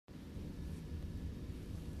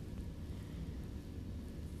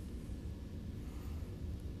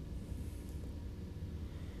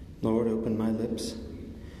Lord, open my lips,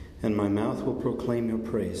 and my mouth will proclaim your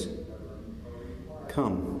praise.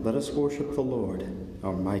 Come, let us worship the Lord,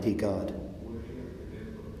 our mighty God.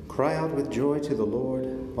 Cry out with joy to the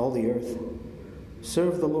Lord, all the earth.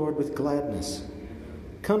 Serve the Lord with gladness.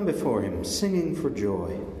 Come before him, singing for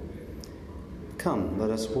joy. Come, let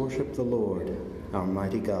us worship the Lord, our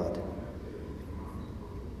mighty God.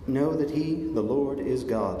 Know that he, the Lord, is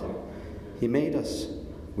God. He made us.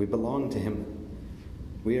 We belong to him.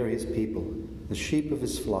 We are his people, the sheep of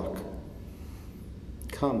his flock.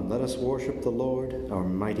 Come, let us worship the Lord, our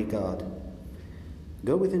mighty God.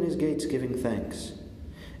 Go within his gates giving thanks.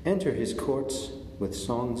 Enter his courts with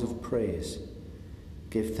songs of praise.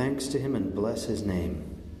 Give thanks to him and bless his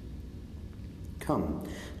name. Come,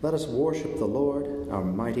 let us worship the Lord, our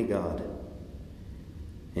mighty God.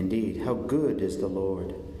 Indeed, how good is the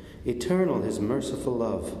Lord! Eternal his merciful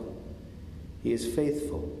love. He is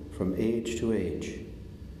faithful from age to age.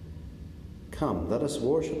 Come, let us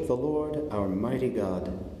worship the Lord, our mighty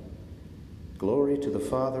God. Glory to the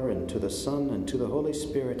Father, and to the Son, and to the Holy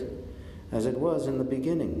Spirit, as it was in the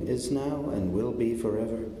beginning, is now, and will be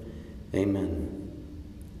forever. Amen.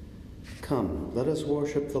 Come, let us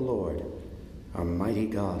worship the Lord, our mighty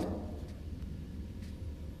God.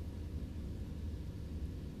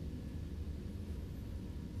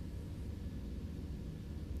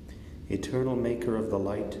 Eternal maker of the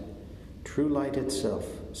light, true light itself,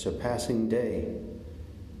 surpassing day,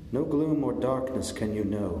 no gloom or darkness can you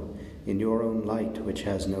know in your own light which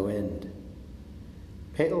has no end.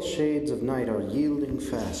 Pale shades of night are yielding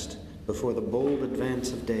fast before the bold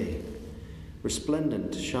advance of day.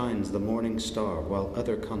 Resplendent shines the morning star while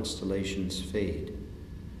other constellations fade.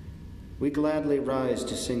 We gladly rise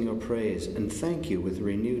to sing your praise and thank you with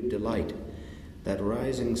renewed delight that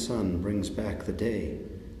rising sun brings back the day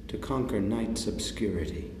to conquer night's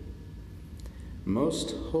obscurity.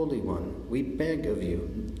 Most Holy One, we beg of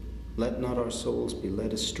you, let not our souls be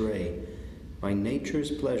led astray by nature's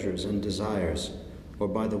pleasures and desires, or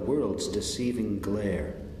by the world's deceiving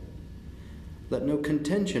glare. Let no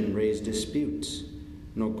contention raise disputes,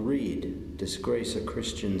 nor greed disgrace a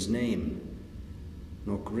Christian's name,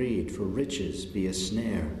 nor greed for riches be a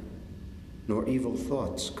snare, nor evil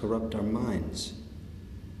thoughts corrupt our minds.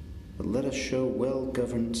 But let us show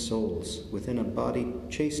well-governed souls within a body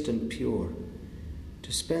chaste and pure,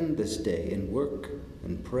 to spend this day in work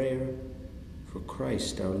and prayer for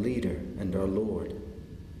Christ our leader and our Lord.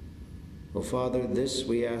 O Father, this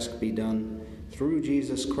we ask be done through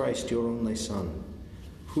Jesus Christ, your only Son,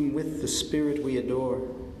 whom with the Spirit we adore,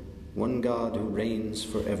 one God who reigns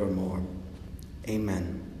forevermore.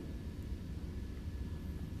 Amen.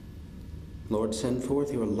 Lord, send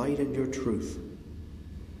forth your light and your truth.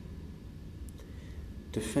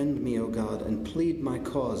 Defend me, O God, and plead my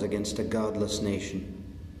cause against a godless nation.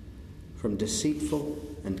 From deceitful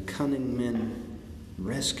and cunning men,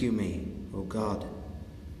 rescue me, O God.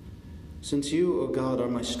 Since you, O God, are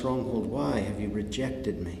my stronghold, why have you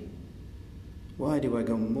rejected me? Why do I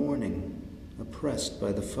go mourning, oppressed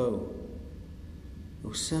by the foe?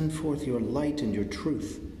 O send forth your light and your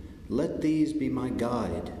truth. Let these be my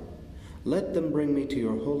guide. Let them bring me to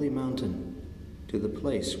your holy mountain, to the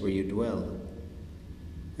place where you dwell.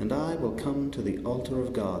 And I will come to the altar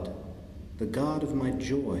of God, the God of my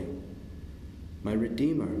joy. My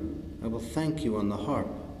Redeemer, I will thank you on the harp,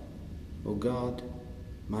 O God,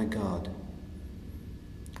 my God.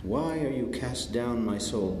 Why are you cast down, my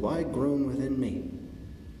soul? Why groan within me?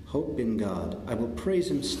 Hope in God. I will praise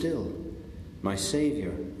him still, my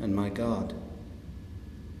Savior and my God.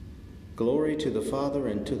 Glory to the Father,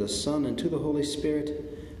 and to the Son, and to the Holy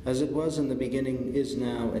Spirit, as it was in the beginning, is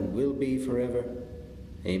now, and will be forever.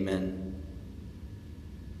 Amen.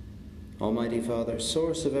 Almighty Father,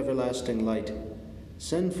 source of everlasting light,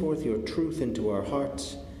 send forth your truth into our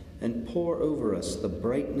hearts and pour over us the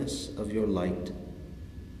brightness of your light.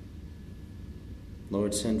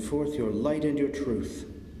 Lord, send forth your light and your truth.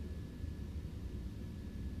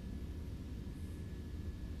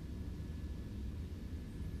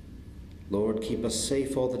 Lord, keep us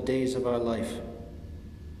safe all the days of our life.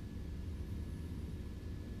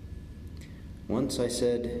 Once I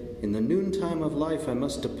said, in the noontime of life I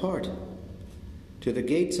must depart. To the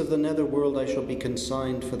gates of the netherworld I shall be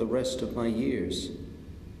consigned for the rest of my years.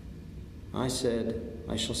 I said,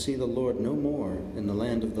 I shall see the Lord no more in the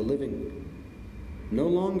land of the living. No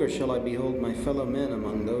longer shall I behold my fellow men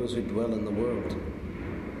among those who dwell in the world.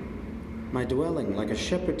 My dwelling, like a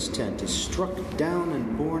shepherd's tent, is struck down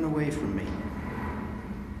and borne away from me.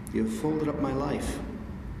 You have folded up my life,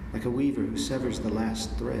 like a weaver who severs the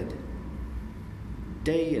last thread.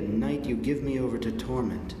 Day and night you give me over to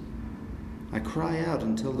torment. I cry out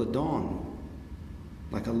until the dawn.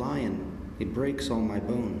 Like a lion, it breaks all my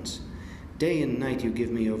bones. Day and night you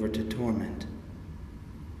give me over to torment.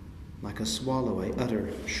 Like a swallow I utter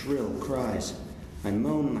shrill cries. I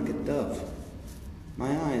moan like a dove.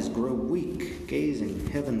 My eyes grow weak, gazing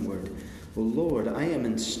heavenward. O Lord, I am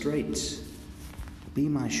in straits. Be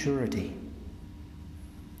my surety.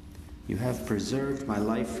 You have preserved my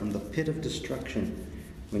life from the pit of destruction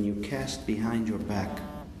when you cast behind your back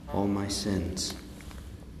all my sins.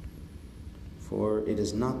 For it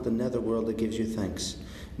is not the netherworld that gives you thanks,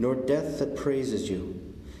 nor death that praises you.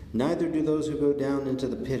 Neither do those who go down into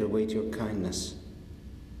the pit await your kindness.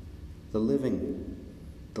 The living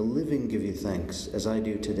give you thanks, as I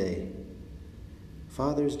do today.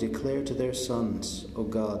 Fathers declare to their sons, O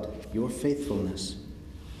God, your faithfulness.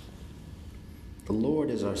 The Lord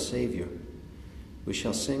is our Savior. We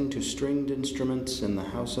shall sing to stringed instruments in the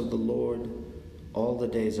house of the Lord all the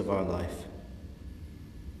days of our life.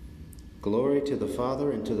 Glory to the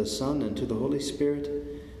Father, and to the Son, and to the Holy Spirit,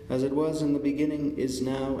 as it was in the beginning, is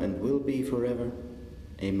now, and will be forever.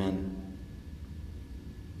 Amen.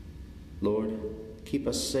 Lord, keep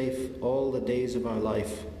us safe all the days of our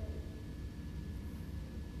life.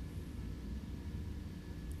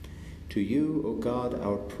 To you, O God,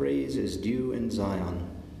 our praise is due in Zion.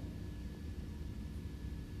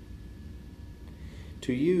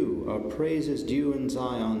 To you, our praise is due in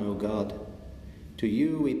Zion, O God. To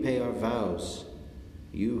you we pay our vows,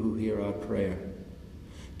 you who hear our prayer.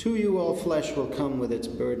 To you all flesh will come with its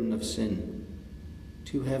burden of sin.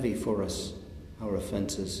 Too heavy for us, our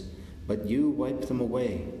offenses, but you wipe them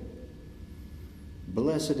away.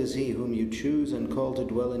 Blessed is he whom you choose and call to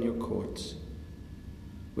dwell in your courts.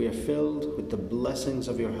 We are filled with the blessings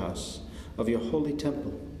of your house, of your holy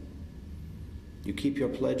temple. You keep your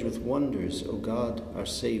pledge with wonders, O God, our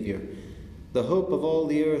Savior, the hope of all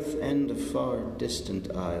the earth and of far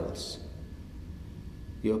distant isles.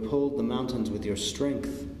 You uphold the mountains with your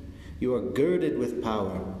strength. You are girded with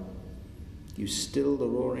power. You still the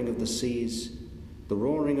roaring of the seas, the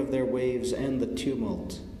roaring of their waves, and the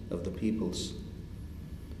tumult of the peoples.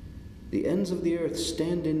 The ends of the earth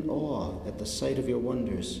stand in awe at the sight of your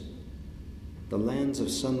wonders. The lands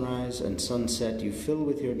of sunrise and sunset you fill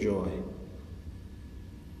with your joy.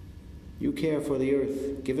 You care for the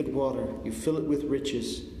earth, give it water, you fill it with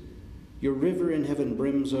riches. Your river in heaven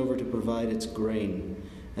brims over to provide its grain,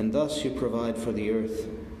 and thus you provide for the earth.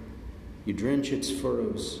 You drench its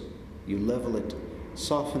furrows, you level it,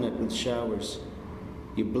 soften it with showers.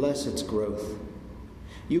 You bless its growth.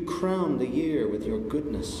 You crown the year with your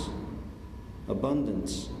goodness.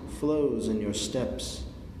 Abundance flows in your steps.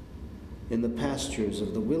 In the pastures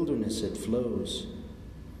of the wilderness it flows.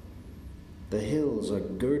 The hills are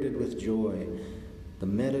girded with joy, the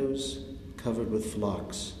meadows covered with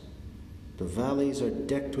flocks. The valleys are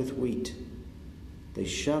decked with wheat. They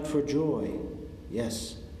shout for joy.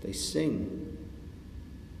 Yes, they sing.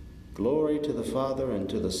 Glory to the Father, and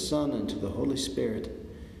to the Son, and to the Holy Spirit,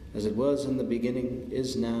 as it was in the beginning,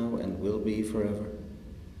 is now, and will be forever.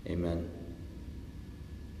 Amen.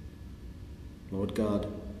 Lord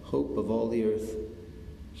God, hope of all the earth,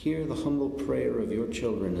 hear the humble prayer of your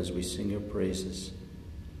children as we sing your praises.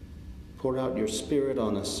 Pour out your Spirit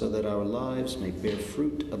on us so that our lives may bear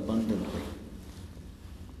fruit abundantly.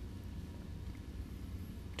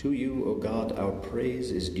 To you, O God, our praise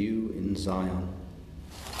is due in Zion.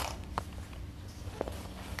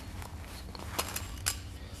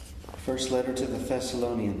 First letter to the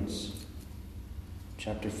Thessalonians,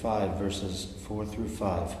 chapter 5, verses 4 through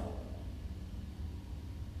 5.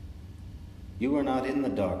 You are not in the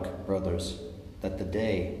dark, brothers, that the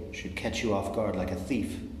day should catch you off guard like a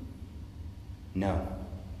thief. No,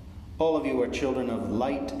 all of you are children of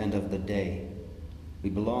light and of the day.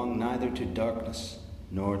 We belong neither to darkness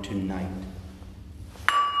nor to night.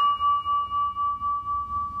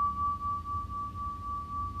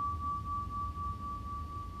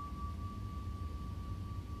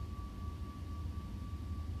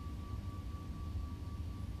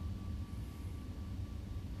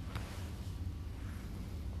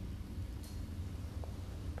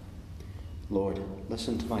 Lord,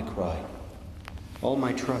 listen to my cry. All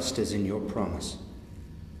my trust is in your promise.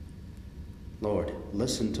 Lord,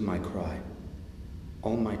 listen to my cry.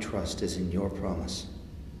 All my trust is in your promise.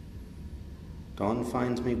 Dawn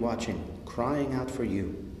finds me watching, crying out for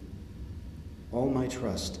you. All my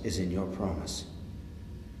trust is in your promise.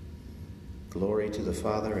 Glory to the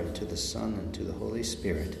Father, and to the Son, and to the Holy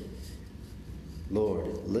Spirit. Lord,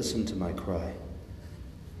 listen to my cry.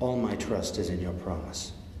 All my trust is in your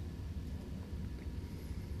promise.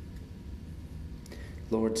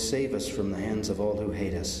 Lord, save us from the hands of all who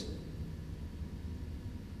hate us.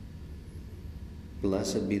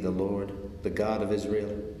 Blessed be the Lord, the God of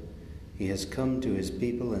Israel. He has come to his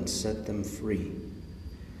people and set them free.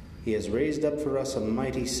 He has raised up for us a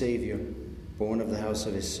mighty Savior, born of the house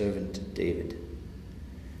of his servant David.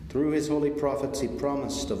 Through his holy prophets he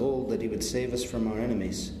promised of old that he would save us from our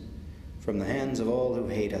enemies, from the hands of all who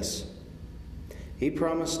hate us. He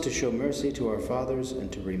promised to show mercy to our fathers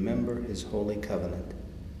and to remember his holy covenant.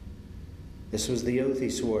 This was the oath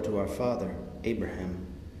he swore to our father, Abraham,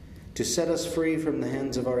 to set us free from the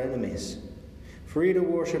hands of our enemies, free to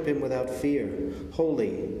worship him without fear,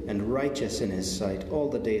 holy and righteous in his sight all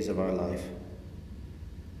the days of our life.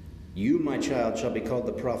 You, my child, shall be called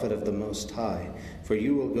the prophet of the Most High, for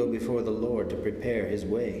you will go before the Lord to prepare his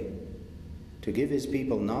way, to give his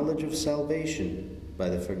people knowledge of salvation by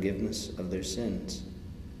the forgiveness of their sins.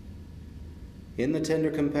 In the tender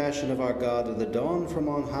compassion of our God, the dawn from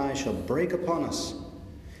on high shall break upon us,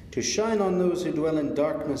 to shine on those who dwell in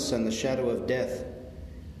darkness and the shadow of death,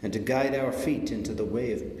 and to guide our feet into the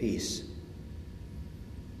way of peace.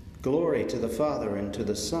 Glory to the Father, and to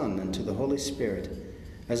the Son, and to the Holy Spirit,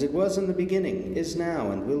 as it was in the beginning, is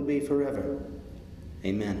now, and will be forever.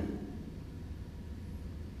 Amen.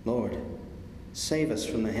 Lord, save us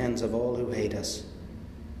from the hands of all who hate us.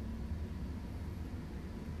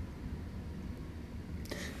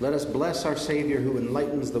 Let us bless our Savior who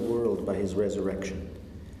enlightens the world by his resurrection.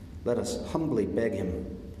 Let us humbly beg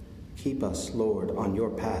him, keep us, Lord, on your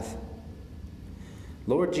path.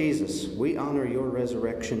 Lord Jesus, we honor your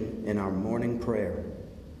resurrection in our morning prayer.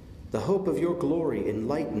 The hope of your glory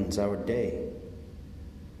enlightens our day.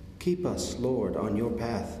 Keep us, Lord, on your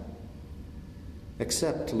path.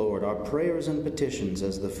 Accept, Lord, our prayers and petitions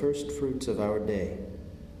as the first fruits of our day.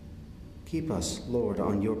 Keep us, Lord,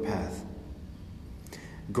 on your path.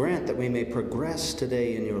 Grant that we may progress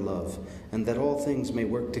today in your love, and that all things may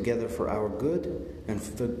work together for our good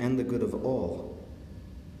and the good of all.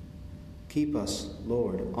 Keep us,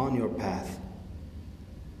 Lord, on your path.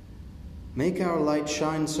 Make our light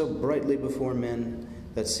shine so brightly before men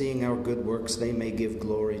that seeing our good works they may give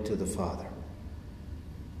glory to the Father.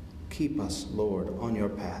 Keep us, Lord, on your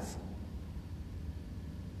path.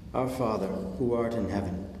 Our Father, who art in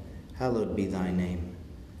heaven, hallowed be thy name.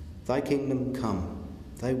 Thy kingdom come.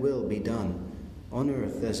 Thy will be done, on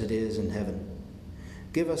earth as it is in heaven.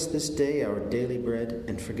 Give us this day our daily bread,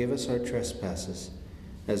 and forgive us our trespasses,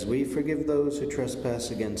 as we forgive those who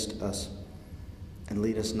trespass against us. And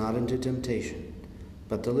lead us not into temptation,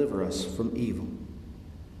 but deliver us from evil.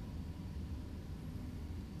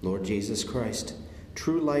 Lord Jesus Christ,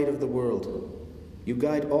 true light of the world, you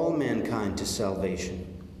guide all mankind to salvation.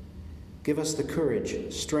 Give us the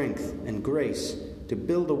courage, strength, and grace to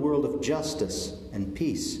build a world of justice and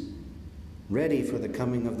peace, ready for the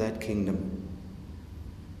coming of that kingdom.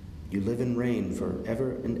 You live and reign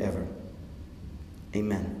forever and ever.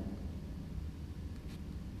 Amen.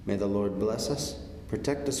 May the Lord bless us,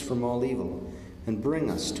 protect us from all evil, and bring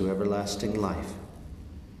us to everlasting life.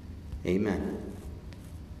 Amen.